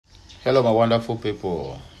Hello, my wonderful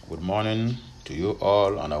people. Good morning to you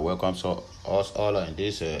all, and I welcome us all in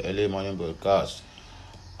this early morning broadcast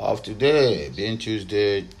of today, being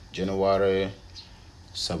Tuesday, January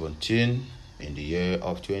 17, in the year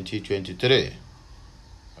of 2023.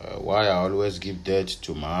 Why I always give date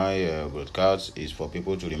to my broadcast is for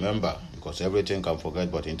people to remember, because everything can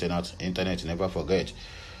forget, but internet never forget.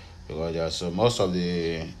 Because there's most of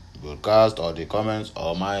the broadcast or the comments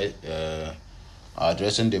or my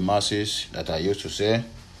addressing the masses that I used to say.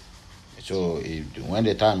 So when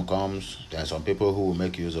the time comes, there are some people who will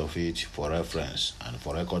make use of it for reference and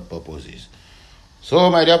for record purposes. So,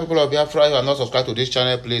 my dear people of Biafra, if you are not subscribed to this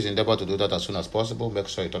channel, please endeavor to do that as soon as possible. Make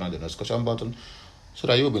sure you turn on the notification button so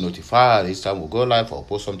that you will be notified each time we go live or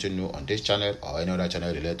post something new on this channel or any other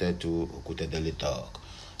channel related to Okute Daily Talk.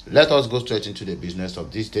 Let us go straight into the business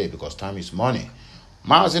of this day, because time is money.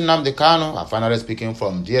 Nnamdi Kanu are finally speaking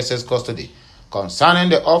from DSS Custody concerning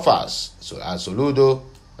the offers. So, as Soludo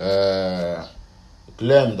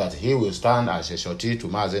claimed that he will stand as a shorty to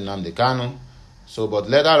Nnamdi Kanu. So, but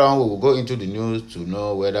later on, we will go into the news to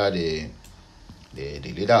know whether the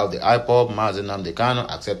leader of the IPOB, Nnamdi Kanu,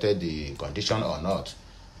 accepted the condition or not.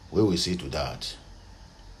 We will see to that.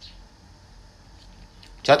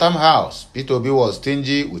 Chatham House, IPOB was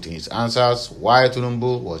stingy with his answers, while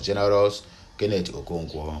Tinubu was generous. Kenneth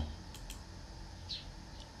Okonkwo.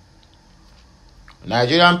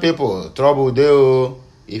 Nigerian people, trouble dey.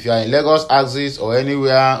 If you are in Lagos axis or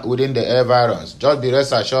anywhere within the air virus, just be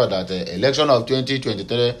rest assured that the election of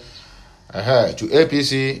 2023 to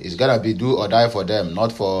APC is gonna be do or die for them,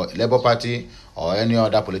 not for Labour Party or any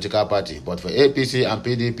other political party, but for APC and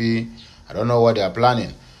PDP. I don't know what they are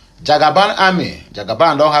planning. Jagaban army,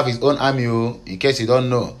 Jagaban don't have his own army, in case you don't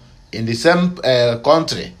know, in the same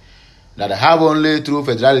country that have only true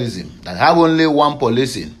federalism, that have only one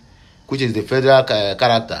policing, which is the federal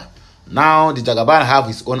character. Now the Jagaban have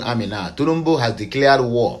his own army now. Tinubu has declared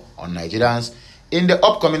war on Nigerians in the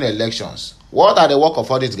upcoming elections. What are the work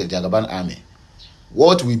of all this Jagaban army?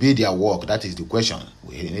 What will be their work? That is the question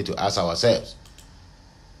we need to ask ourselves.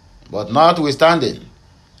 But notwithstanding,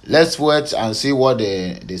 let's wait and see what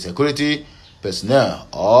the security personnel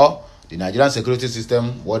or the Nigerian security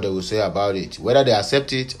system, what they will say about it. Whether they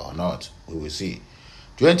accept it or not, we will see.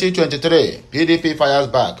 2023, PDP fires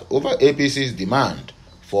back over APC's demand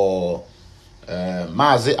for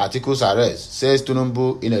Mazi Atiku's arrest, says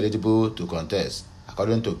Tinubu ineligible to contest,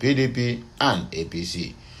 according to PDP and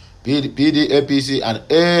APC. APC and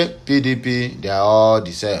APDP, they are all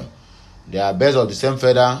the same. They are birds of the same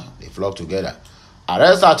feather, they flock together.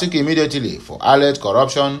 Arrest Atiku immediately for alleged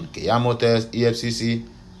corruption, Keyamo test, EFCC,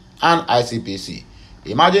 and ICPC.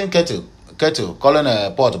 Imagine Kettle calling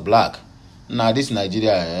a pot black. Now this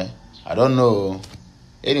Nigeria, I don't know.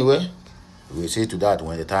 Anyway, we will see to that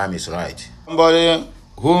when the time is right. Somebody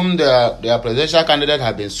whom their presidential candidate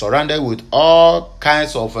have been surrounded with all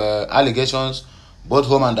kinds of allegations, both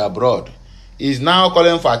home and abroad, is now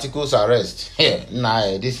calling for Atiku's arrest.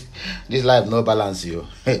 Nah, this life no balance, you.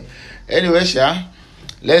 Anyway,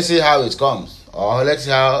 let's see how it comes, or let's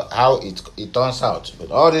see how it turns out.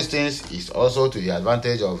 But all these things is also to the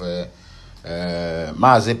advantage of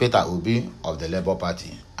Mazi Peter Obi of the Labour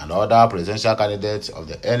Party and other presidential candidates of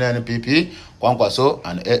the NNPP, Kwankwaso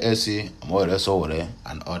and AAC, Omoyele Sowore,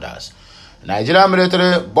 and others. Nigerian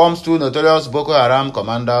military bombs two notorious Boko Haram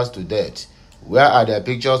commanders to death. Where are the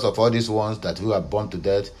pictures of all these ones that who are bombed to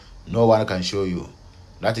death? No one can show you.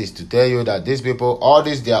 That is to tell you that these people, all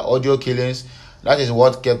these their audio killings, that is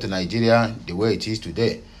what kept Nigeria the way it is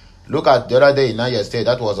today. Look at the other day in Niger State,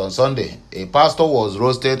 that was on Sunday. A pastor was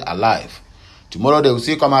roasted alive. Tomorrow they will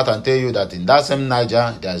still come out and tell you that in that same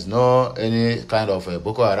Niger, there is no any kind of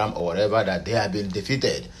Boko Haram or whatever, that they have been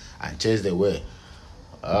defeated and chased away.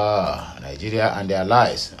 Nigeria and their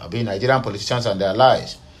lies. I mean, Nigerian politicians and their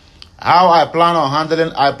lies. How I plan on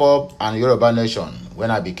handling IPOB and Yoruba Nation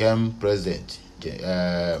when I became president.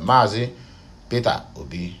 Mazi Peter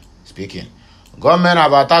Obi speaking. Government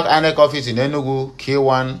have attacked INEC office in Enugu, kill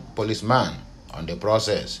one policeman on the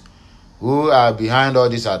process. Who are behind all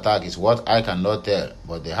this attack is what I cannot tell.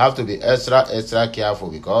 But they have to be extra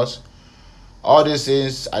careful, because all these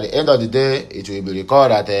things, at the end of the day, it will be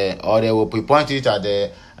recorded that, or they will point it at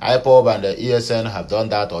the IPOB and the ESN have done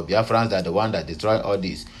that, or Biafrans are the one that destroy all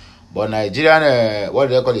this. But Nigerian, what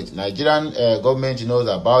do they call it? Nigerian government knows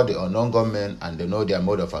about the unknown government, and they know their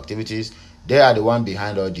mode of activities. They are the one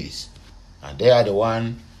behind all this. And they are the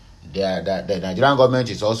one, the Nigerian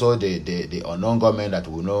government is also the unknown government that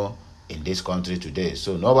we know in this country today.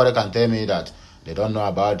 So nobody can tell me that they don't know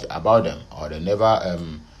about them, or they never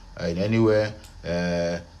in any way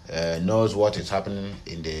knows what is happening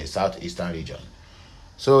in the southeastern region.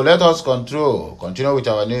 So let us continue with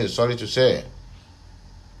our news. Sorry to say,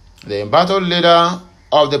 the embattled leader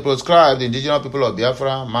of the proscribed indigenous people of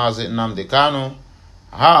Biafra, Nnamdi Kanu,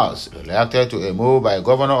 has reacted to a move by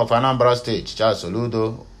Governor of Anambra State, Charles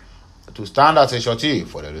Soludo, to stand as a surety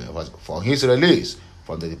for his release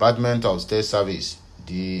from the Department of State Service,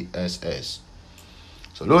 DSS.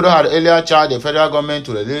 Soludo had earlier charged the federal government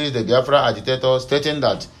to release the Biafra agitator, stating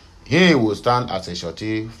that he would stand as a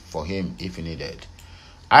surety for him if needed.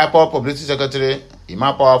 IPOB Publicity Secretary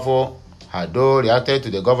Emma Powerful had though reacted to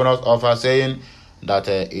the governor's offer, saying that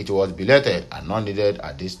it was belated and not needed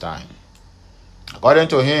at this time. According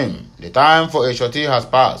to him, the time for a surety has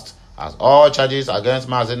passed, as all charges against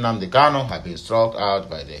Nnamdi Kanu have been struck out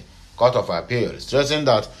by the Court of Appeal, stressing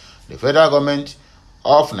that the federal government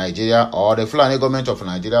of Nigeria or the Fulani government of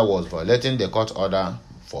Nigeria was violating the court order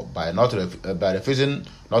by refusing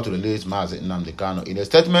not to release Nnamdi Kanu. In a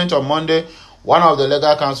statement on Monday, one of the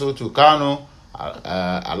legal counsel to Kanu,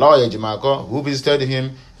 Aloy Ejimako, who visited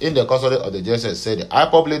him in the custody of the DSS, said the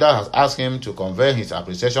IPOB leader has asked him to convey his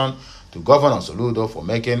appreciation to Governor Soludo for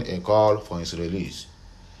making a call for his release.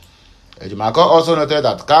 Ejimako also noted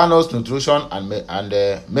that Kanu's nutrition and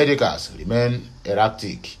medicals remain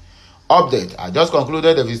erratic. Update: I just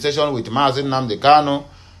concluded a visitation with Nnamdi Kanu.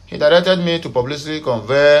 He directed me to publicly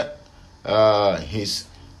convey his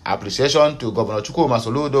appreciation to Governor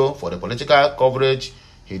Soludo for the political coverage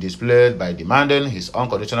he displayed by demanding his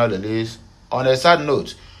unconditional release. On a sad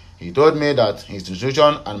note, he told me that his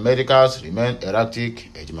nutrition and medicals remain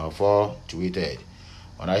erratic, Ejimafo tweeted.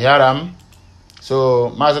 On Ahiaram,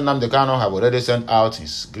 so Nnamdi Kanu have already sent out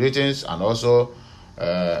his greetings and also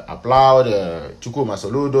applaud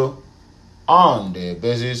Soludo on the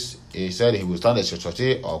basis he said he will stand as a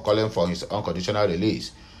surety or calling for his unconditional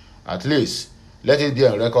release. At least, let it be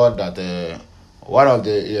on record that one of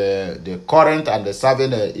the current and the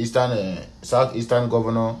serving southeastern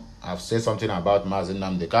governor have said something about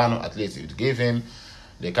Nnamdi Kanu. At least it would give him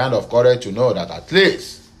the kind of courage to know that at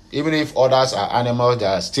least, even if others are animals, there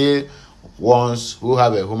are still ones who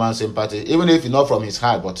have a human sympathy, even if not from his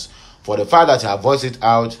heart, but for the fact that he has voiced it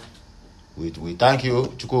out. We thank you,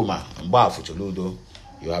 Chukuma Mbafu Soludo.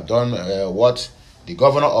 You have done what the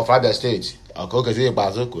governor of Abia State, Okokeze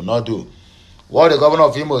Bazo, could not do. What the governor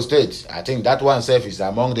of Imo State, I think that one self is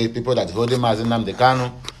among the people that hold him as Nnamdi Kanu,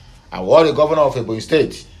 and what the governor of Ebonyi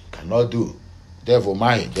State cannot do. Therefore,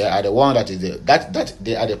 they are the one that is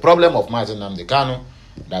they are the problem of Nnamdi Kanu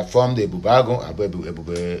that formed the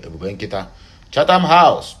Ebube Nkita. Chatham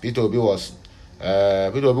House, P2B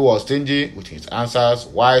was stingy with his answers,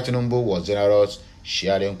 while Tinubu was generous,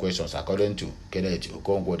 sharing questions, according to Kenneth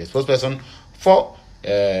Okonkwo, the spokesperson for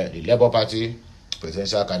the Labour Party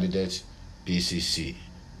presidential candidate PCC.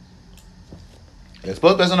 The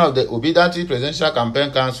spokesperson of the Obidati Presidential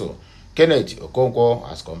Campaign Council, Kenneth Okonkwo,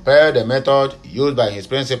 has compared the method used by his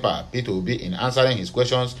principal, P2B, in answering his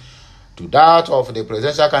questions to that of the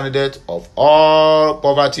presidential candidate of All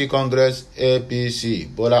Poverty Congress,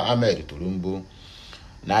 APC, Bola Ahmed Tinubu.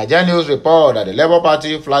 Nigerian News report that the Labour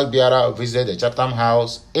Party flag bearer visited the Chatham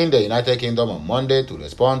House in the United Kingdom on Monday to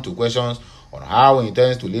respond to questions on how he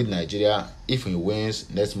intends to lead Nigeria if he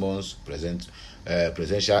wins next month's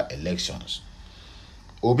presidential elections.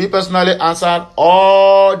 Obi personally answered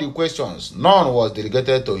all the questions. None was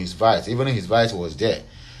delegated to his vice, even his vice was there.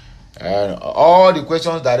 All the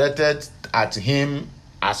questions directed at him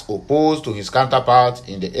as opposed to his counterpart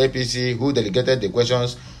in the APC, who delegated the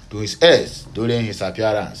questions to his aides during his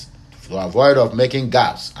appearance to avoid of making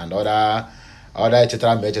gaps and other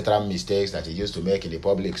etc. mistakes that he used to make in the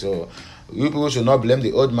public. So you people should not blame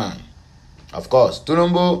the old man. Of course,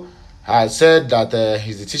 Tinubu has said that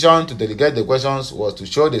his decision to delegate the questions was to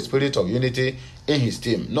show the spirit of unity in his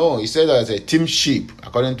team. No, he said that it's a teamship.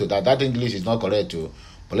 According to that, that English is not correct too.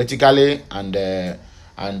 Politically and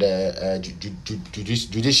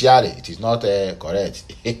judicially, it is not correct.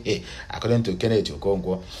 According to Kenneth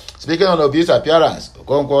Okonkwo. Speaking on Obi's appearance,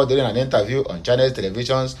 Okonkwo, during an interview on Channels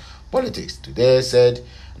Television's Politics Today, said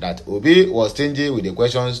that Obi was stingy with the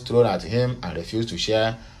questions thrown at him and refused to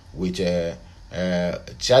share them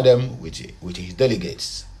with his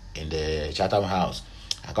delegates in the Chatham House.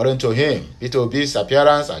 According to him, Peter Obi's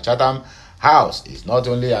appearance at Chatham House is not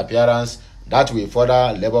only appearance that will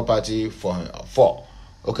further Labour Party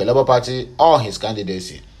Labour Party or his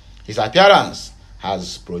candidacy. His appearance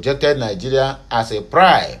has projected Nigeria as a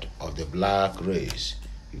pride of the black race.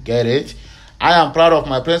 You get it? I am proud of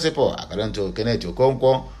my principal, according to Kenneth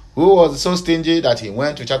Okonkwo, who was so stingy that he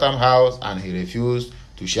went to Chatham House and he refused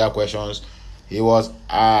to share questions. He was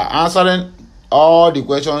answering all the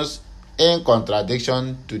questions in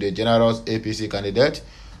contradiction to the generous APC candidate,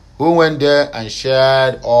 who went there and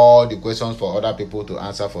shared all the questions for other people to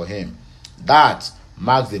answer for him. That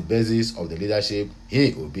marks the basis of the leadership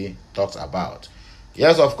he will be talks about.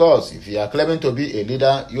 Yes, of course, if you are claiming to be a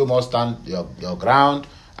leader, you must stand your ground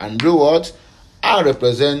and do what? And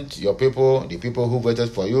represent your people, the people who voted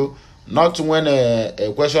for you. Not when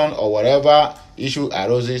a question or whatever issue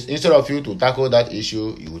arises, instead of you to tackle that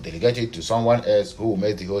issue, you will delegate it to someone else who will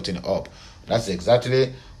make the whole thing up. That's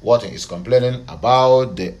exactly what is complaining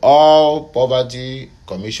about the All Poverty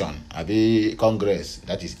Commission, Abi Congress,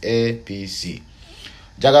 that is APC.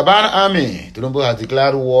 Jagaban Army, Tinubu has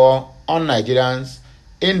declared war on Nigerians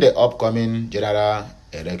in the upcoming general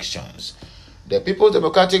elections. The People's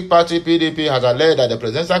Democratic Party (PDP) has alleged that the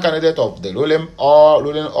presidential candidate of the ruling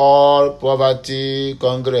All Poverty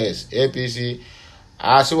Congress (APC),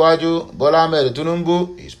 Asiwaju Bola Ahmed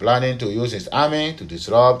Tinubu, is planning to use his army to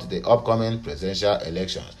disrupt the upcoming presidential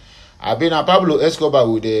elections. Abina Pablo Escobar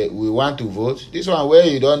we want to vote. This one where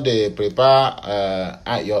you don't prepare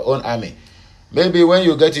your own army. Maybe when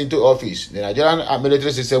you get into office, the Nigerian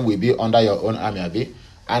military system will be under your own army, Abi,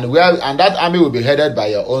 and that army will be headed by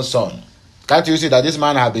your own son. Can't you see that this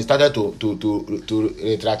man has been started to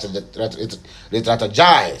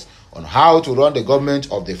strategize on how to run the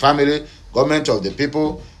government of the family, government of the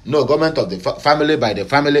people, no, government of the family by the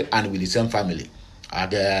family and with the same family.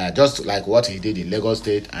 And just like what he did in Lagos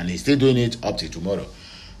State, and he's still doing it up to tomorrow.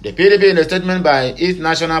 The PDP, in a statement by its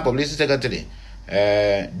National Publicity Secretary,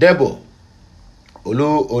 Debo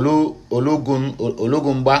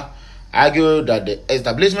Olugumba, argued that the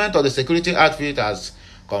establishment of the security outfit has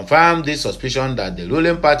confirmed this suspicion that the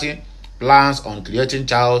ruling party plans on creating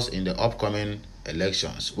chaos in the upcoming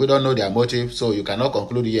elections. We don't know their motive, so you cannot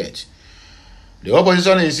conclude yet. The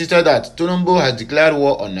opposition insisted that Tinubu has declared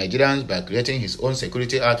war on Nigerians by creating his own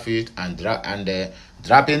security outfit and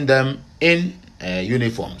draping them in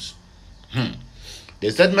uniforms.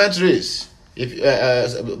 The statement reads,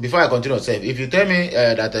 before I continue, if you tell me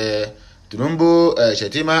that Tinubu,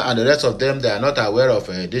 Shetima, and the rest of them, they are not aware of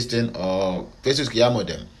this thing or faces Kiyamo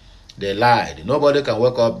them, they lied. Nobody can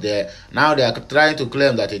wake up there. Now they are trying to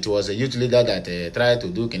claim that it was a youth leader that tried to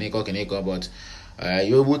do kiniko, but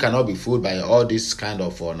we cannot be fooled by all this kind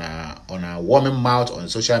of on a warming mouth on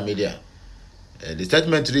social media. The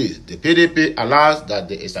statement reads, the PDP allows that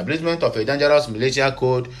the establishment of a dangerous militia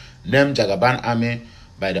code named Jagaban Army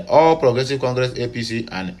by the All Progressive Congress APC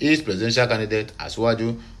and its presidential candidate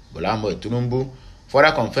Asiwaju Bola Ahmed Tinubu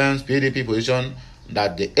further confirms PDP position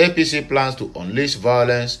that the APC plans to unleash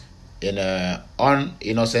violence on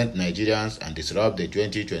innocent Nigerians and disrupt the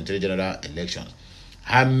 2023 general elections.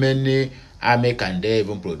 How many army can they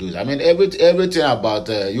even produce? I mean, everything about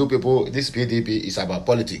you people, this PDP is about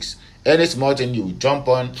politics. Any small thing you jump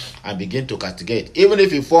on and begin to castigate. Even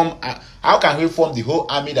if you form, how can we form the whole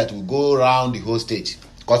army that will go around the whole state,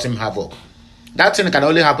 causing havoc? That thing can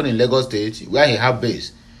only happen in Lagos State, where he have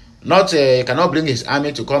base. Not cannot bring his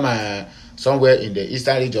army to come somewhere in the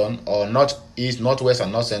eastern region or northeast, northwest,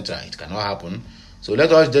 and north central. It cannot happen. So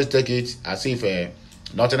let us just take it as if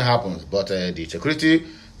nothing happens. But the security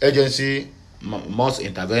agency must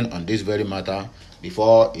intervene on this very matter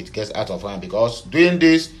before it gets out of hand. Because doing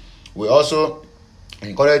this, we also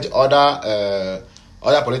encourage other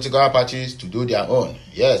political parties to do their own.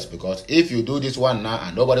 Yes, because if you do this one now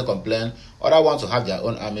and nobody complain, others want to have their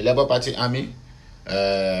own army, Labour Party army,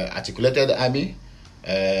 articulated army,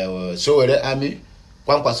 Sowore army,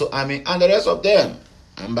 Kwankwaso army, and the rest of them.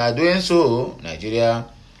 And by doing so, Nigeria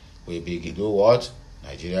will do what?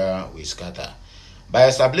 Nigeria will scatter. By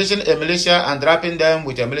establishing a militia and draping them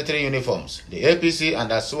with military uniforms, the APC and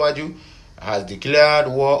Asiwaju has declared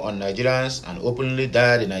war on Nigerians and openly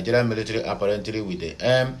died the Nigerian military apparently with the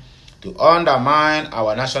aim to undermine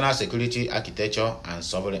our national security architecture and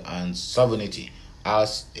sovereignty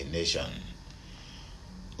as a nation.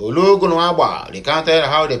 Olugunwagba recounted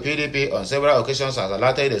how the PDP on several occasions has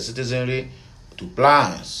alerted the citizenry to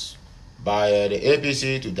plans by the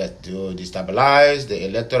APC to destabilize the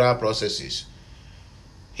electoral processes.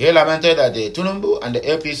 He lamented that the Tinubu and the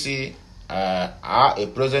APC are a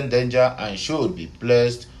present danger and should be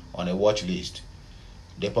placed on a watch list.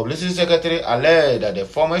 The publicity secretary alleged that the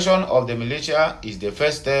formation of the militia is the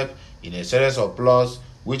first step in a series of plots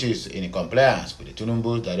which is in compliance with the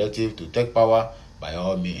Tinubu's directive to take power by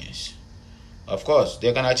all means. Of course,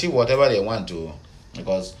 they can achieve whatever they want to,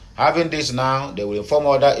 because having this now, they will inform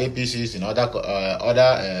other APCs in other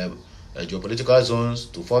geopolitical zones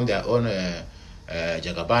to form their own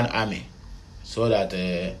Jagaban army, so that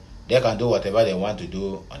they can do whatever they want to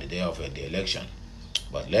do on the day of the election.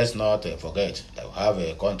 But let's not forget that we have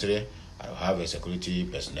a country and we have a security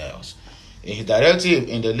personnel. In his directive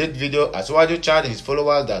in the leaked video, Asiwaju charged his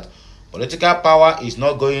followers that political power is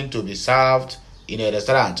not going to be served in a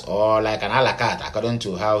restaurant or like an a la carte, according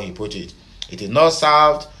to how he put it. It is not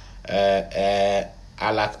served a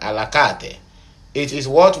la carte. It is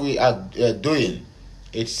what we are doing.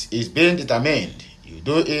 It's being determined. You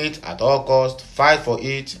do it at all costs, fight for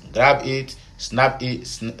it, grab it, snatch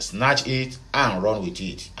it, and run with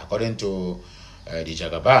it, according to the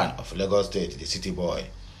Jagaban of Lagos State, the city boy.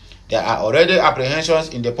 There are already apprehensions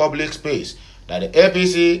in the public space that the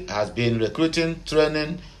APC has been recruiting,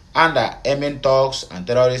 training, and aiming thugs and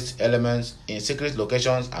terrorist elements in secret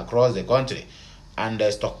locations across the country, and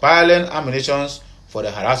stockpiling ammunition for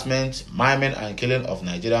the harassment, maiming, and killing of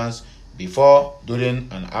Nigerians before, during,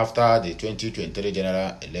 and after the 2023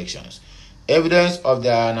 general elections. Evidence of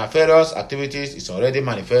their nefarious activities is already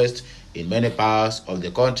manifest in many parts of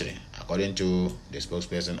the country, according to the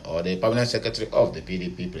spokesperson or the permanent secretary of the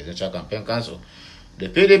PDP Presidential Campaign Council. The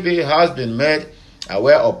PDP has been made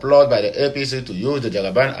aware of plots by the APC to use the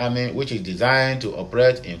Jagaban army, which is designed to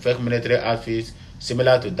operate in fake military outfits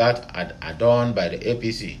similar to that adorned by the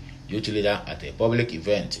APC youth leader at a public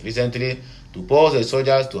event recently to pose the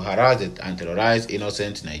soldiers to harass and terrorize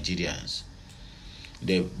innocent Nigerians.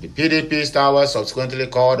 The PDP stalwart subsequently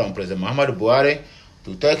called on President Muhammadu Buhari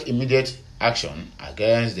to take immediate action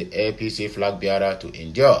against the APC flag bearer to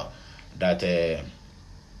ensure that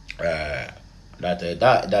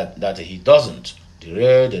he doesn't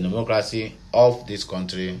derail the democracy of this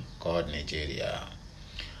country called Nigeria.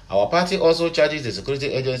 Our party also charges the security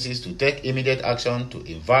agencies to take immediate action to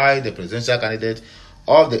invite the presidential candidate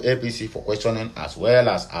of the APC for questioning, as well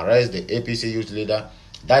as arrest the APC youth leader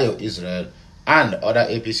Dayo Israel and other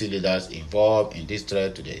APC leaders involved in this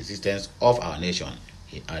threat to the existence of our nation,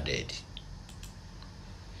 he added.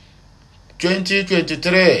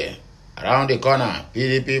 2023, around the corner,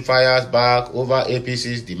 PDP fires back over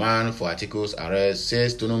APC's demand for Atiku's arrest,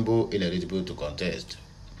 says Tinubu ineligible to contest.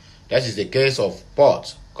 That is the case of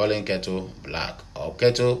Port calling kettle black, or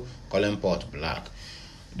kettle calling pot black.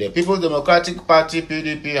 The People's Democratic Party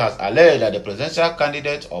PDP has alleged that the presidential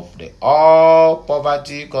candidate of the All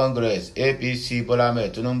Poverty Congress APC, Bola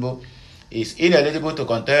Ahmed Tinubu, is ineligible to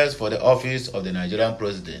contest for the office of the Nigerian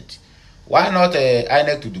president. Why not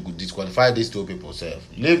INEC to disqualify these two people?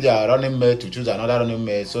 Leave their running mate to choose another running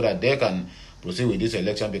mate so that they can proceed with this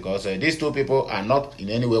election, because these two people are not in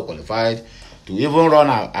any way qualified to even run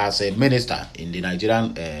as a minister in the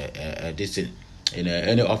Nigerian in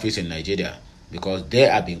any office in Nigeria, because they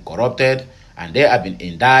have been corrupted and they have been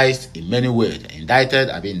indicted in many ways. Indicted,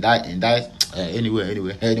 have been indicted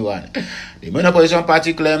anyone. The main opposition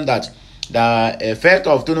party claimed that the effect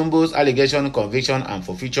of Tinubu's allegation, conviction, and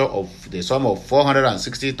forfeiture of the sum of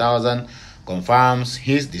 460,000 confirms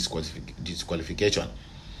his disqualification.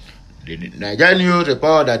 The Nigerian News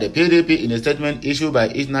report that the PDP, in a statement issued by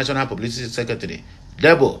its National Publicity Secretary,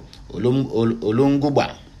 Debo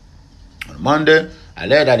Olunguba, on Monday,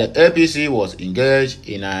 alleged that the APC was engaged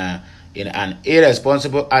in an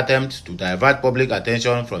irresponsible attempt to divert public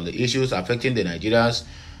attention from the issues affecting the Nigerians.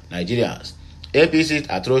 APC's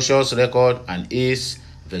atrocious record and its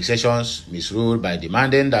vexations misruled by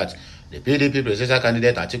demanding that the PDP presidential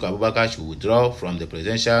candidate Atiku Abubakar should withdraw from the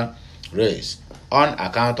presidential race on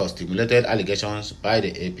account of stimulated allegations by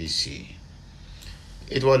the APC.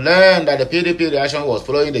 It was learned that the PDP reaction was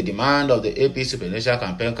following the demand of the APC Presidential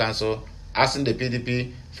Campaign Council asking the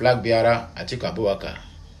PDP flag bearer Atiku Abubakar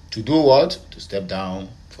to do what? To step down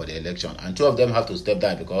for the election. And two of them have to step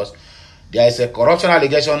down because there is a corruption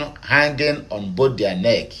allegation hanging on both their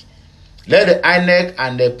neck. Let the INEC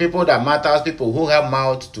and the people that matters, people who have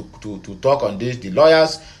mouth to talk on this, the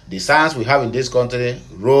lawyers, the science we have in this country,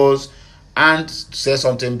 rose and say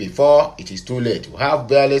something before it is too late. We have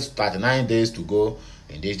barely 39 days to go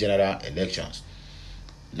in these general elections.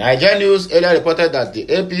 Nigerian News earlier reported that the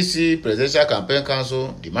APC Presidential Campaign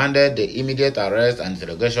Council demanded the immediate arrest and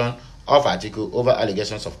interrogation of Atiku over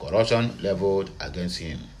allegations of corruption leveled against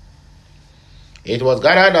him. It was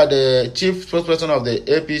gathered that the chief spokesperson of the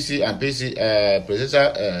APC and PC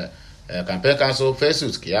Presidential Campaign Council,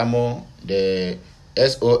 Festus Keyamo, the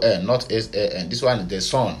SON, not SAN. This one is the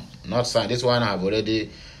son, not son. This one have already,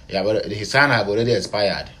 his son have already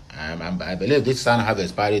expired. I believe this son have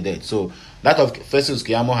expiry date. So that of Festus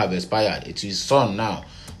Keyamo have expired. It's his son now.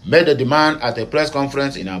 Made the demand at a press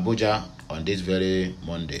conference in Abuja on this very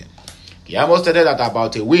Monday. Keyamo stated that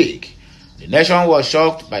about a week, the nation was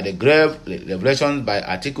shocked by the grave revelations by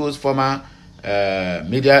Atiku's former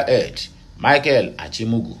media aide, Michael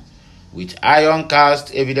Achimugu, with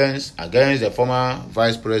iron-cast evidence against the former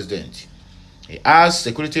vice president. He asked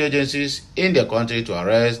security agencies in the country to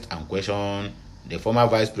arrest and question the former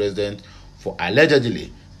vice president for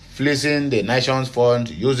allegedly fleecing the nation's fund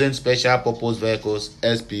using special purpose vehicles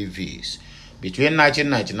 (SPVs) between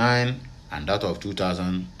 1999 and that of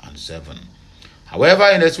 2007. However,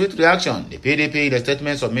 in a swift reaction, the PDP in a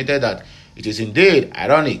statement submitted that it is indeed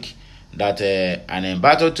ironic that an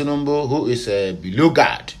embattled Tinubu, who is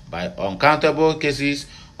beleaguered by uncountable cases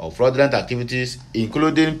of fraudulent activities,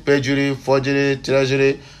 including perjury, forgery,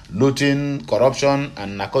 treasury, looting, corruption,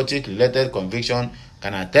 and narcotic-related conviction,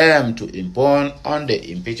 can attempt to impugn on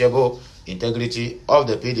the impeachable integrity of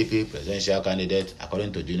the PDP presidential candidate,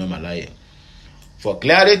 according to Dino Malaye. For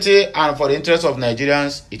clarity and for the interest of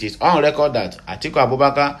Nigerians, it is on record that Atiku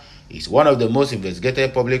Abubakar is one of the most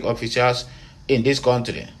investigated public officials in this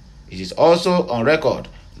country. It is also on record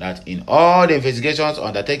that in all the investigations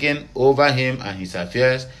undertaken over him and his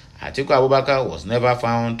affairs, Atiku Abubakar was never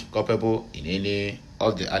found culpable in any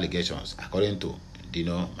of the allegations, according to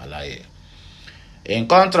Dino Malaye. In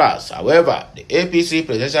contrast, however, the APC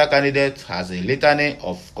presidential candidate has a litany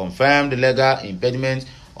of confirmed legal impediments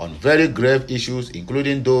on very grave issues,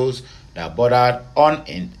 including those that bordered on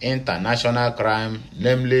international crime,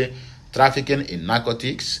 namely trafficking in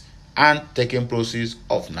narcotics and taking proceeds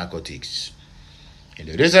of narcotics. In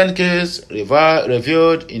the recent case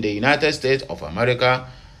reviewed in the United States of America,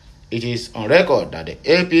 it is on record that the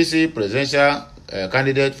APC presidential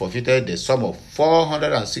candidate forfeited the sum of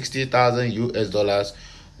 $460,000,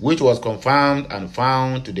 which was confirmed and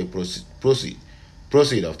found to the proceed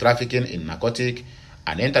of trafficking in narcotic,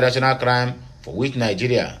 an international crime for which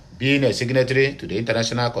Nigeria, being a signatory to the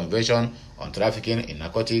International Convention on Trafficking in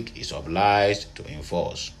Narcotic, is obliged to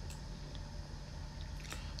enforce.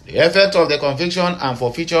 The effect of the conviction and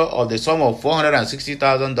forfeiture of the sum of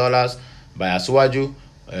 $460,000 by Asiwaju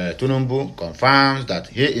Tinubu confirms that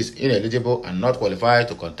he is ineligible and not qualified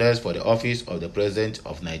to contest for the office of the President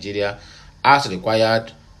of Nigeria as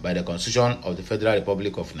required by the Constitution of the Federal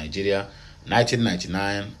Republic of Nigeria,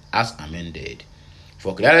 1999, as amended.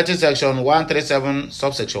 For clarity, Section 137,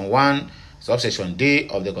 Subsection 1, Subsection D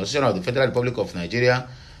of the Constitution of the Federal Republic of Nigeria,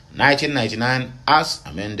 1999, as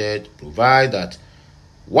amended, provides that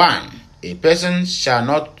 1. A person shall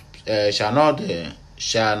not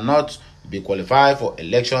be qualified for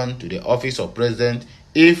election to the office of president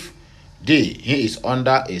if D. He is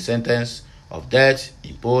under a sentence of death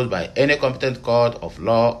imposed by any competent court of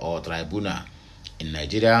law or tribunal in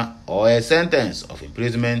Nigeria, or a sentence of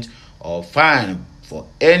imprisonment or fine for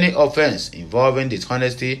any offense involving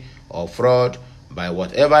dishonesty or fraud by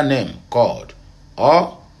whatever name called,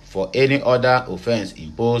 or for any other offense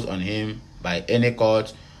imposed on him by any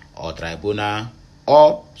court or tribunal,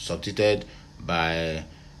 or substituted by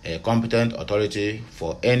a competent authority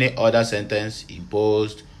for any other sentence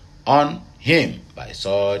imposed on him by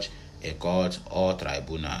such a court or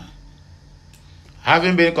tribunal.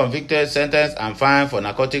 Having been convicted, sentenced, and fined for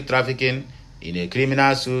narcotic trafficking in a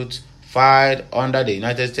criminal suit filed under the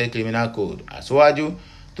United States Criminal Code, Asiwaju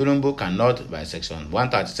Tinubu cannot, by Section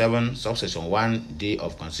 137, Subsection 1D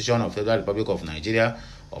of Constitution of the Federal Republic of Nigeria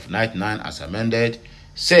of 1999 as amended,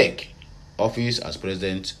 seek office as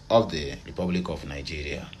President of the Republic of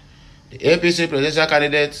Nigeria. The APC presidential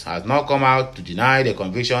candidate has not come out to deny the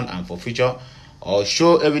conviction and forfeiture or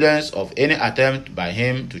show evidence of any attempt by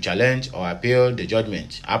him to challenge or appeal the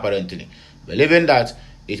judgment, apparently believing that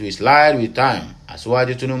it will slide with time.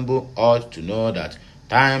 Asiwaju Tinubu ought to know that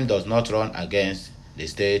time does not run against the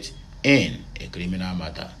state in a criminal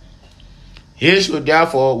matter. He should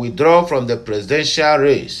therefore withdraw from the presidential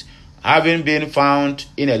race, having been found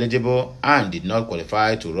ineligible and did not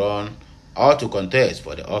qualify to run or to contest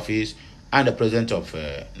for the office and the President of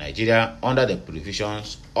Nigeria under the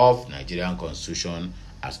provisions of Nigerian Constitution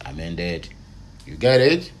as amended. You get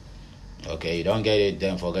it? Okay, you don't get it,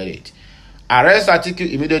 then forget it. Arrest Atiku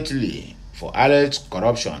immediately for alleged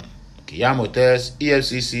corruption. Kiyamo tells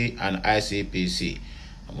EFCC and ICPC.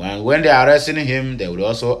 When they are arresting him, they will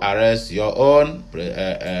also arrest your own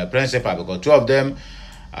principal, because two of them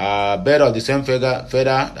are bird of the same feather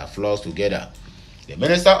that flows together. The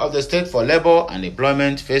Minister of the State for Labor and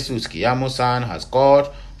Employment, Festus Keyamo-san, has called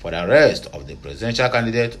for the arrest of the presidential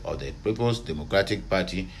candidate of the People's Democratic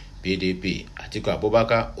Party, PDP, Atiku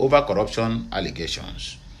Abubakar, over corruption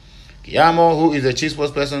allegations. Keyamo, who is the chief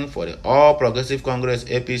spokesperson for the All Progressive Congress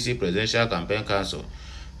APC Presidential Campaign Council,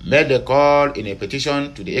 made the call in a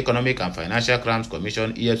petition to the Economic and Financial Crimes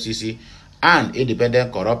Commission, EFCC, and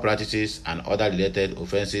Independent Corrupt Practices and Other Related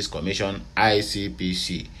Offences Commission,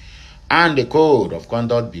 ICPC, and the Code of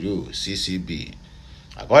Conduct Bureau, CCB.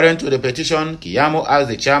 According to the petition, Keyamo asked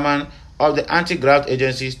the chairman of the anti-graft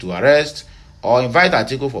agencies to arrest or invite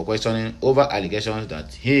Atiku for questioning over allegations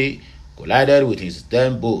that he collided with his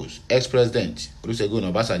then boss, ex-president Olusegun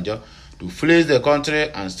Obasanjo, to fleece the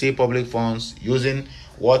country and steal public funds using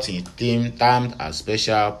what he termed as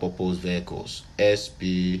special purpose vehicles,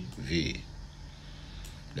 SPV.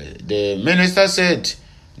 The minister said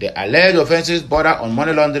the alleged offenses border on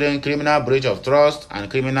money laundering, criminal breach of trust, and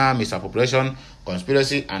criminal misappropriation,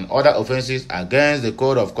 conspiracy, and other offenses against the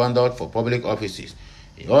Code of Conduct for Public Offices.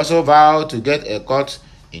 He also vowed to get a court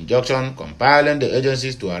injunction compelling the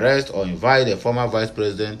agencies to arrest or invite the former vice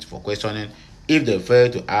president for questioning if they fail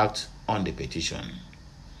to act on the petition.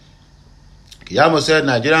 Keyamo said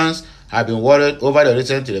Nigerians have been worried over the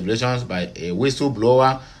recent revelations by a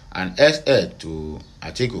whistleblower and ex-aide to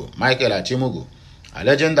Atiku, Michael Achimugu,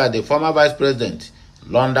 alleging that the former vice president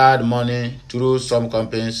laundered money through some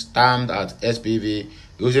companies termed as SPV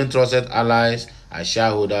using trusted allies as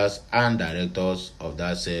shareholders and directors of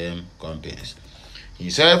that same companies. He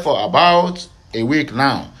said for about a week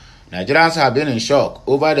now, Nigerians have been in shock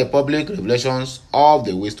over the public revelations of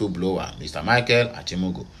the whistleblower, Mr. Michael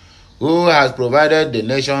Achimugu, who has provided the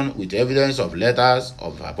nation with evidence of letters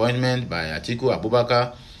of appointment by Atiku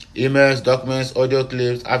Abubakar, emails, documents, audio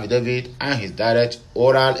clips, affidavit, and his direct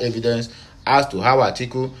oral evidence as to how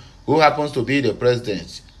Atiku, who happens to be the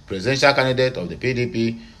presidential candidate of the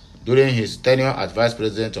PDP during his tenure as vice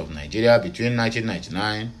president of Nigeria between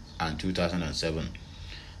 1999 and 2007,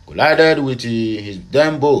 collided with his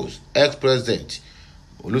then boss, ex-president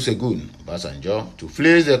Olusegun Obasanjo, to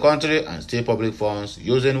fleece the country and steal public funds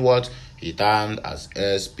using what he termed as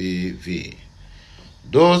SPV.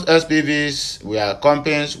 Those SPVs were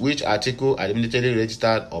companies which Atiku administratively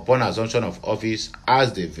registered upon assumption of office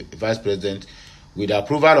as the vice president with the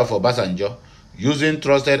approval of Obasanjo, using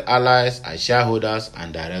trusted allies as shareholders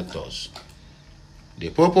and directors. The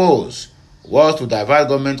purpose was to divert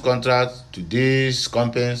government contracts to these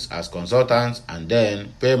companies as consultants and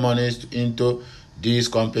then pay monies into these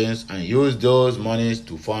companies and use those monies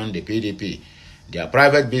to fund the PDP, their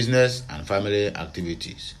private business and family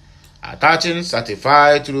activities. Attaching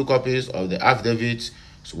certified true copies of the affidavits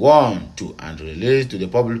sworn to and released to the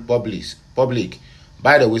public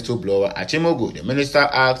by the whistleblower Achimugu, the minister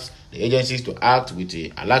asked the agencies to act with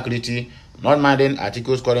alacrity, not minding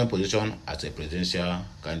Atiku's current position as a presidential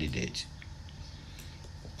candidate.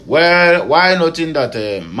 Well, while noting that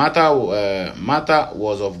matter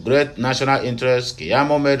was of great national interest,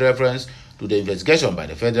 Keyamo made reference to the investigation by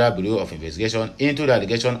the Federal Bureau of Investigation into the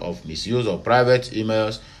allegation of misuse of private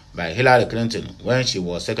emails by Hillary Clinton when she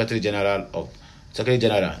was Secretary General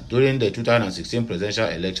during the 2016 presidential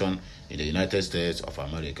election in the United States of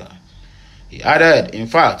America. He added, in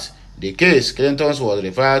fact, the case Clinton was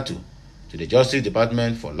referred to the Justice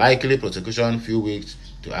Department for likely prosecution few weeks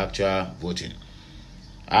to actual voting.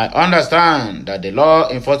 I understand that the law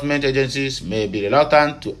enforcement agencies may be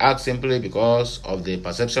reluctant to act simply because of the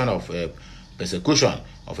perception of persecution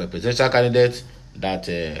of a presidential candidate that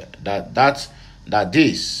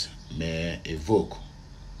this may evoke.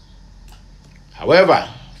 However,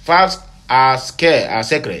 facts are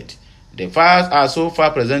sacred. The facts are so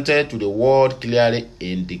far presented to the world clearly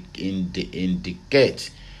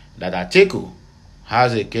indicate that Atiku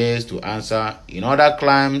has a case to answer in other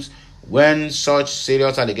crimes. When such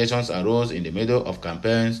serious allegations arose in the middle of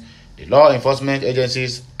campaigns, the law enforcement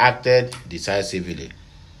agencies acted decisively.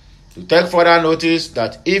 To take further notice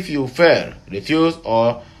that if you fail, refuse,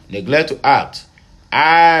 or neglect to act,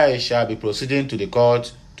 I shall be proceeding to the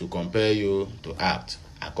court to compel you to act,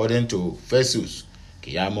 according to Festus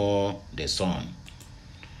Keyamo the Son.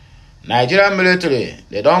 Nigerian military,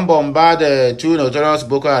 they don't bombard the two notorious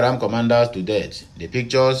Boko Haram commanders to death. The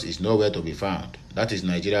pictures is nowhere to be found. That is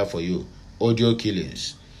Nigeria for you. Audio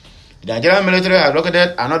killings. The Nigerian military has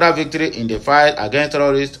located another victory in the fight against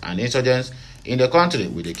terrorists and insurgents in the country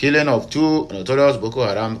with the killing of two notorious Boko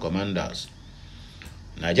Haram commanders.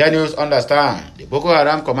 Nigerian news understand the Boko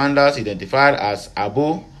Haram commanders identified as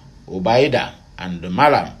Abu Ubaida and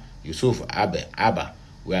Malam Yusuf Abba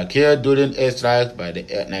were killed during airstrikes by the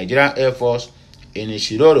Nigerian Air Force in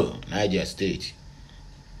Soludo, Niger State.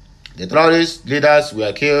 The terrorist leaders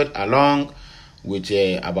were killed along with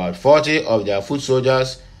about 40 of their foot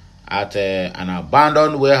soldiers at an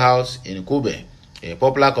abandoned warehouse in Kube, a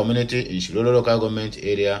popular community in Soludo local government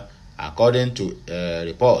area, according to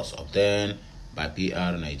reports obtained by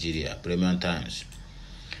PR Nigeria, Premium Times.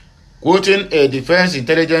 Quoting a defense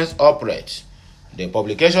intelligence operative, the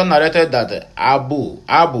publication narrated that Abu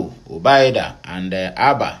Ubaida and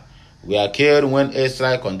Abba were killed when a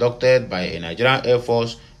strike conducted by a Nigerian Air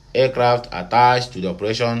Force aircraft attached to the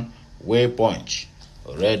Operation Waypoint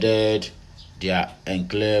raided their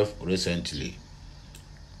enclave recently.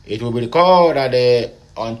 It will be recalled that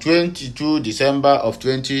on 22 December of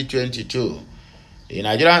 2022, the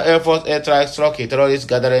Nigerian Air Force airstrike struck a terrorist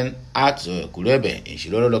gathering at Kurebe in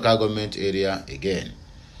Soludo local government area again.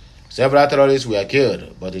 Several terrorists were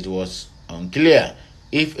killed, but it was unclear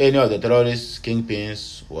if any of the terrorist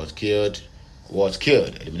kingpins was killed,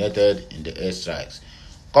 eliminated in the airstrikes.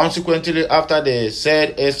 Consequently, after the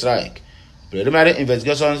said airstrike, preliminary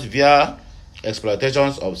investigations via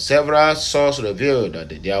exploitations of several sources revealed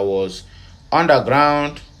that there was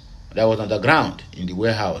underground in the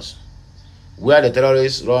warehouse where the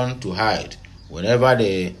terrorists run to hide whenever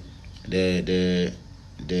the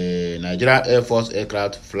Nigerian Air Force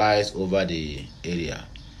aircraft flies over the area.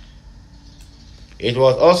 It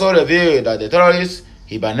was also revealed that the terrorists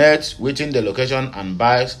hibernate within the location and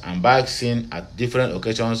bikes seen at different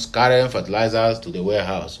occasions carrying fertilizers to the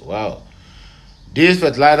warehouse. Wow. These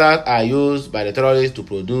fertilizers are used by the terrorists to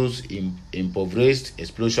produce improvised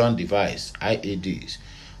explosion device (IEDs).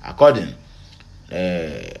 According,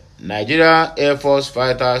 Nigeria Air Force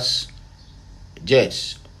fighters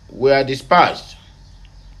jets were dispatched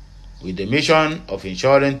with the mission of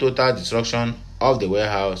ensuring total destruction of the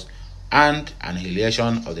warehouse and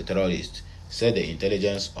annihilation of the terrorists, said the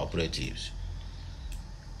intelligence operatives.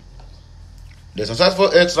 The successful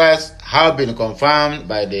airstrikes have been confirmed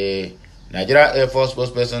by the Nigeria Air Force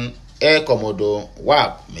spokesperson Air Commodore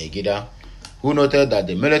Wap Megida, who noted that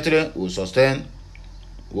the military will sustain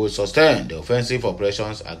the offensive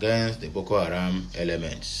operations against the Boko Haram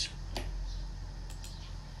elements.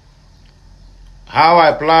 How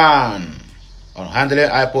I plan on handling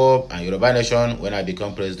IPOB and Yoruba Nation when I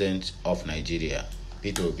become president of Nigeria.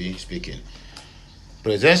 Peter Obi speaking.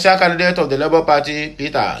 Presidential candidate of the Labour Party,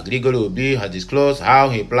 Peter Gregory Obi, has disclosed how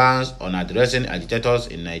he plans on addressing agitators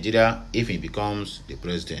in Nigeria if he becomes the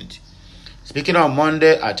president. Speaking on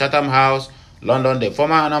Monday at Chatham House, London, the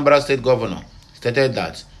former Anambra State governor stated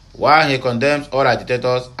that while he condemns all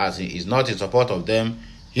agitators as he is not in support of them,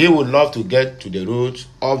 he would love to get to the root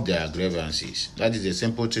of their grievances. That is a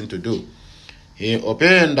simple thing to do. He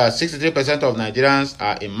opined that 63% of Nigerians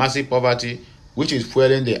are in massive poverty, which is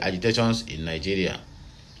fueling the agitations in Nigeria.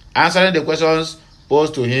 Answering the questions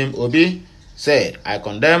posed to him, Obi said, I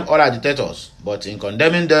condemn all agitators, but in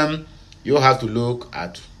condemning them, you have to look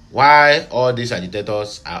at why all these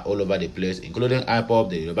agitators are all over the place, including IPOB,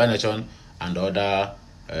 the Yoruba Nation, and other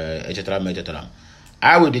etc.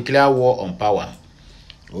 I will declare war on power.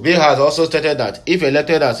 Obi has also stated that if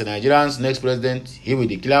elected as Nigeria's next president, he will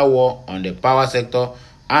declare war on the power sector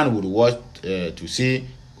and would watch to see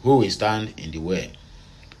who will stand in the way.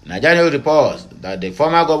 Nigeria reports that the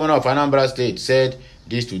former governor of Anambra State said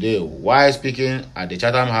this today while speaking at the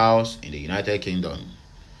Chatham House in the United Kingdom.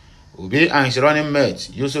 Obi and his running mate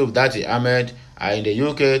Yusuf Dati Ahmed are in the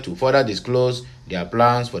UK to further disclose their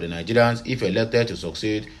plans for the Nigerians if elected to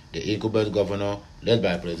succeed the incumbent governor led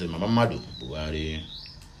by President Muhammadu Buhari.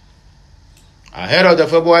 Ahead of the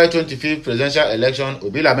February 25th presidential election,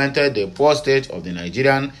 Obi lamented the poor state of the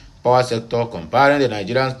Nigerian power sector, comparing the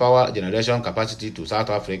Nigerian power generation capacity to South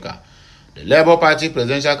Africa. The Labour Party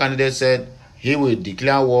presidential candidate said he will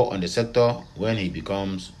declare war on the sector when he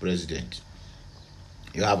becomes president.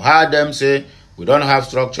 You have heard them say we don't have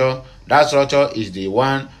structure. That structure is the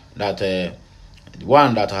one that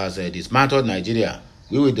has dismantled Nigeria.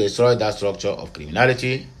 We will destroy that structure of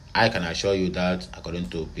criminality. I can assure you that, according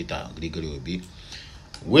to Peter Gregory Obi.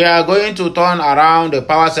 We are going to turn around the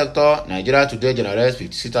power sector. Nigeria today generates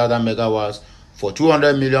 56,000 megawatts for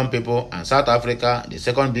 200 million people, and South Africa, the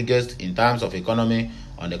second biggest in terms of economy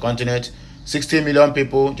on the continent, 60 million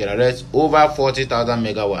people, generates over 40,000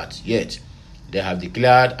 megawatts. Yet, they have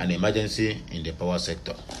declared an emergency in the power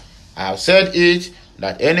sector. I have said it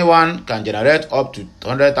that anyone can generate up to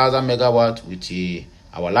 100,000 megawatts with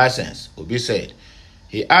our license, Obi said.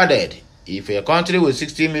 He added, if a country with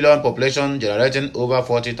 60 million population generating over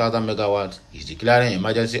 40,000 megawatts is declaring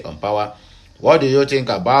emergency on power, what do you think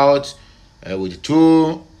about with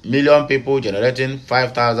 2 million people generating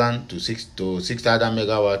 5,000 to 6,000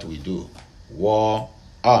 megawatts we do? War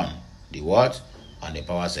on the what? On the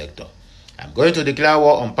power sector. I'm going to declare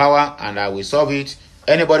war on power and I will solve it.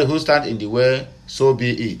 Anybody who stands in the way, so be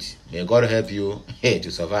it. May God help you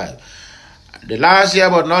to survive. The last year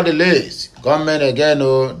but not the least, government again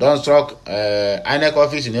don't struck INEC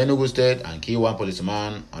office in Enugu State and kill one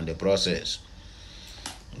policeman on the process.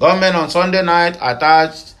 Government on Sunday night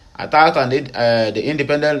attacked the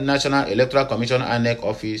Independent National Electoral Commission INEC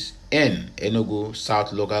office in Enugu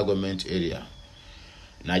South local government area.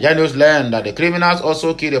 Nigeria News learned that the criminals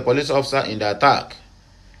also killed a police officer in the attack.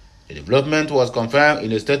 The development was confirmed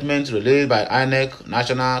in a statement released by INEC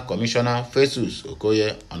National Commissioner Festus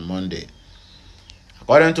Okoye on Monday.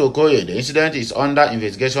 According to Okoye, the incident is under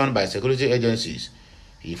investigation by security agencies.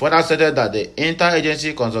 He further stated that the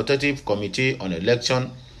Interagency Consultative Committee on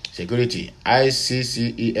Election Security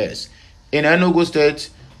 (ICCES) in Enugu State,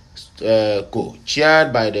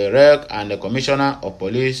 chaired by the REC and the Commissioner of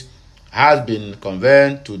Police, has been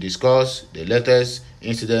convened to discuss the latest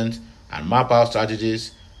incident and map out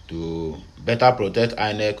strategies to better protect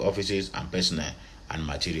INEC offices and personnel and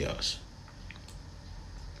materials.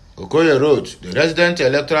 Okoye wrote, the Resident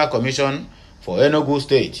Electoral Commission for Enugu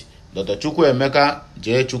State, Dr. Chukwuemeka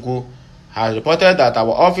J. Chukwu, has reported that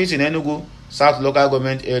our office in Enugu South Local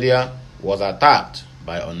Government Area was attacked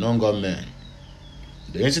by unknown gunmen.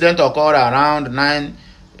 The incident occurred around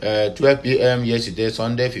 9:12 p.m. yesterday,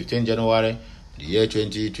 Sunday, 15 January, the year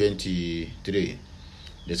 2023.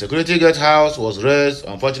 The security gatehouse was raised.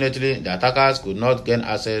 Unfortunately, the attackers could not gain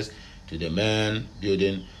access to the main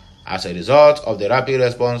building as a result of the rapid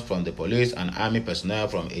response from the police and army personnel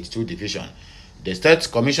from 82 Division. The State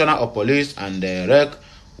Commissioner of Police and the REC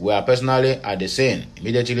were personally at the scene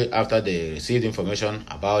immediately after they received information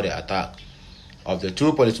about the attack. Of the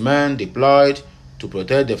 2 policemen deployed to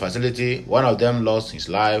protect the facility, one of them lost his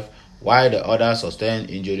life, while the other sustained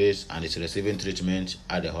injuries and is receiving treatment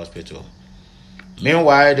at the hospital.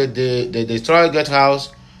 Meanwhile, the destroyed guesthouse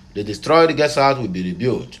will be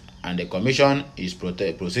rebuilt, and the commission is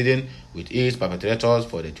proceeding with its perpetrators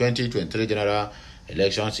for the 2023 general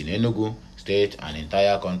elections in Enugu State and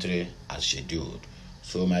entire country as scheduled.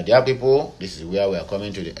 So, my dear people, this is where we are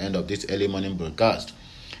coming to the end of this early morning broadcast.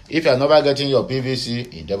 If you are never getting your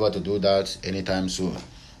PVC, endeavor to do that anytime soon.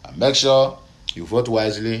 And make sure you vote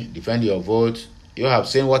wisely, defend your vote. You have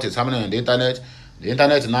seen what is happening on the internet. The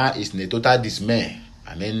internet now is in a total dismay.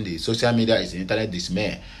 I mean, the social media is in internet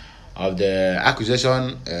dismay of the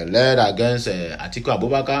accusation led against Atiku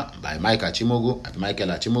Abubakar by Michael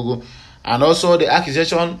Achimogu, and also the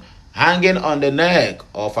accusation hanging on the neck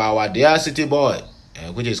of our dear city boy,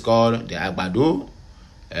 which is called the Agbado,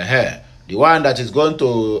 the one that is going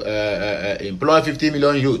to employ 50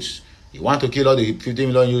 million youths. You want to kill all the 50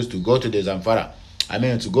 million youths to go to the Zamfara. I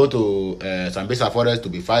mean, to go to Sambisa Forest to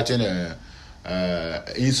be fighting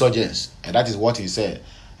insurgents. And that is what he said.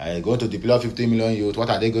 Go to deploy 50 million youth. What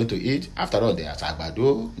are they going to eat? After all, there's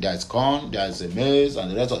agbado, there's corn, there's maize,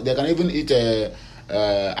 and the rest of. They can even eat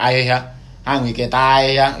ayeha, and we get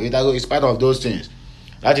ayeha. In spite of those things,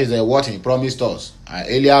 that is what he promised us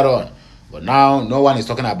earlier on. But now, no one is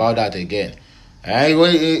talking about that again.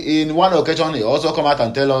 In one occasion, he also come out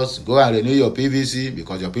and tell us, go and renew your PVC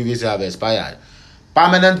because your PVC have expired.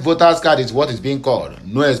 Permanent voters card is what is being called.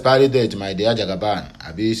 No expiry date, my dear Jagaban,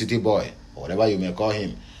 Abi City Boy, or whatever you may call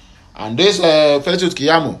him. And this Festus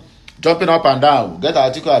Kiyamu, jumping up and down, get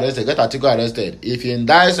Atiku arrested. If he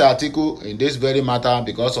indicts Atiku in this very matter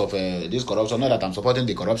because of this corruption, not that I'm supporting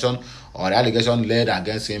the corruption or the allegation laid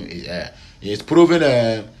against him, is proven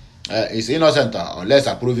is innocent unless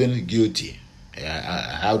proven guilty.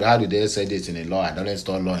 How do they say this in a law? I don't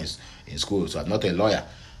install law in school, so I'm not a lawyer.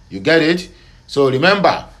 You get it? So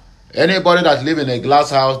remember, anybody that live in a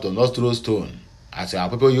glass house does not throw stone, as our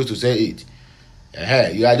people used to say it.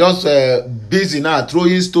 You are just busy now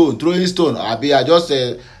throwing stone. You are just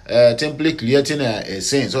simply creating a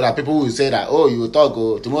scene so that people will say that, oh, you will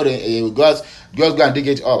talk, tomorrow you just go and dig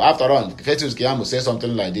it up. After all, Festus Keyamo will say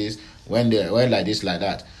something like this when like this, like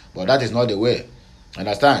that. But that is not the way.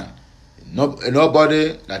 Understand?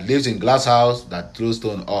 Nobody that lives in glass house that throws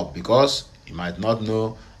stone up, because you might not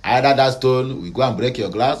know. Either that stone will go and break your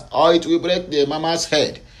glass, or it will break the mama's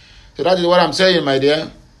head. So that is what I'm saying, my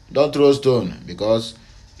dear. Don't throw stone, because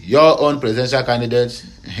your own presidential candidate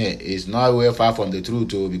is not way far from the truth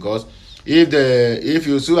too. Because if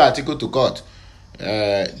you sue Atiku to court,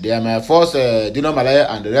 they may force Dino Malaya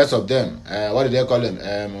and the rest of them. What do they call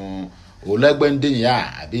them?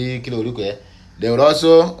 They will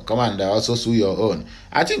also come and also sue your own.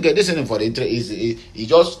 I think this thing for the interest is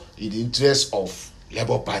just in the interest of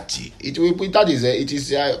Labour Party. It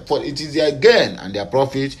is their gain and their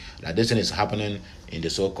profit that this thing is happening in the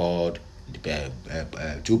so-called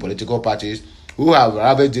two political parties who have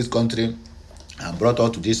ravaged this country and brought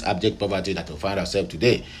us to this abject poverty that we find ourselves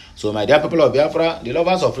today. So, my dear people of Biafra, the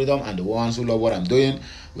lovers of freedom and the ones who love what I'm doing,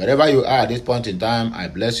 wherever you are at this point in time, I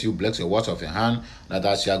bless you, bless your words of your hand, that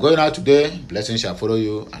as you are going out today, blessings shall follow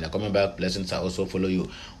you, and coming back, blessings shall also follow you.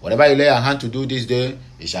 Whatever you lay your hand to do this day,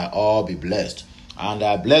 it shall all be blessed. And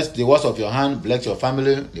I bless the works of your hand, bless your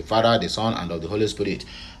family, the Father, the Son, and of the Holy Spirit.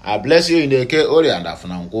 I bless you in the Eke Ori and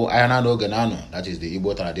Afunanko, Ayana no Genano. That is the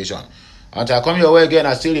Igbo tradition. Until I come your way again,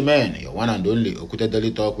 I still remain your one and only Okute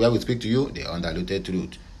Daily Talk, where we speak to you the undiluted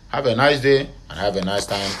truth. Have a nice day and have a nice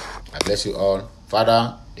time. I bless you all,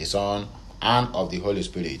 Father, the Son, and of the Holy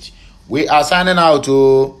Spirit. We are signing out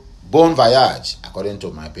to Bon Voyage, according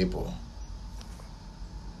to my people.